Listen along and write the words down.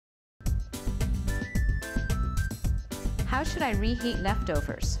How should I reheat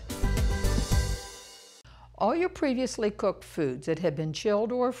leftovers? All your previously cooked foods that have been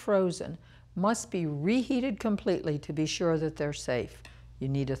chilled or frozen must be reheated completely to be sure that they're safe. You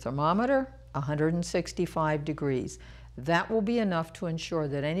need a thermometer, 165 degrees. That will be enough to ensure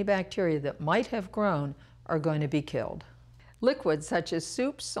that any bacteria that might have grown are going to be killed. Liquids such as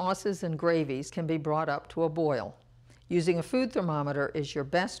soups, sauces, and gravies can be brought up to a boil. Using a food thermometer is your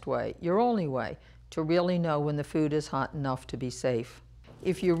best way, your only way, to really know when the food is hot enough to be safe.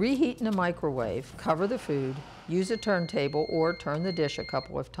 If you reheat in a microwave, cover the food, use a turntable or turn the dish a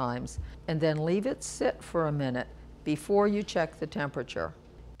couple of times, and then leave it sit for a minute before you check the temperature.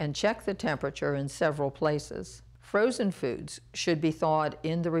 And check the temperature in several places. Frozen foods should be thawed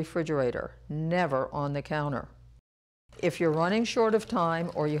in the refrigerator, never on the counter. If you're running short of time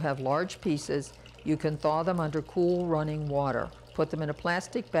or you have large pieces, you can thaw them under cool running water. Put them in a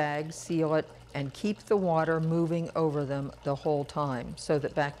plastic bag, seal it, and keep the water moving over them the whole time so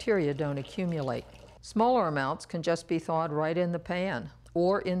that bacteria don't accumulate. Smaller amounts can just be thawed right in the pan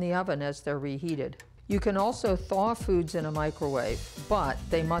or in the oven as they're reheated. You can also thaw foods in a microwave, but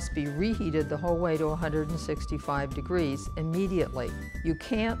they must be reheated the whole way to 165 degrees immediately. You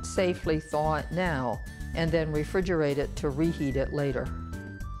can't safely thaw it now and then refrigerate it to reheat it later.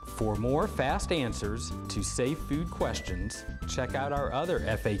 For more fast answers to safe food questions, check out our other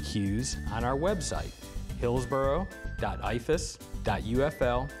FAQs on our website,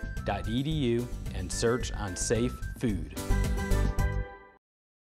 hillsborough.ifas.ufl.edu, and search on safe food.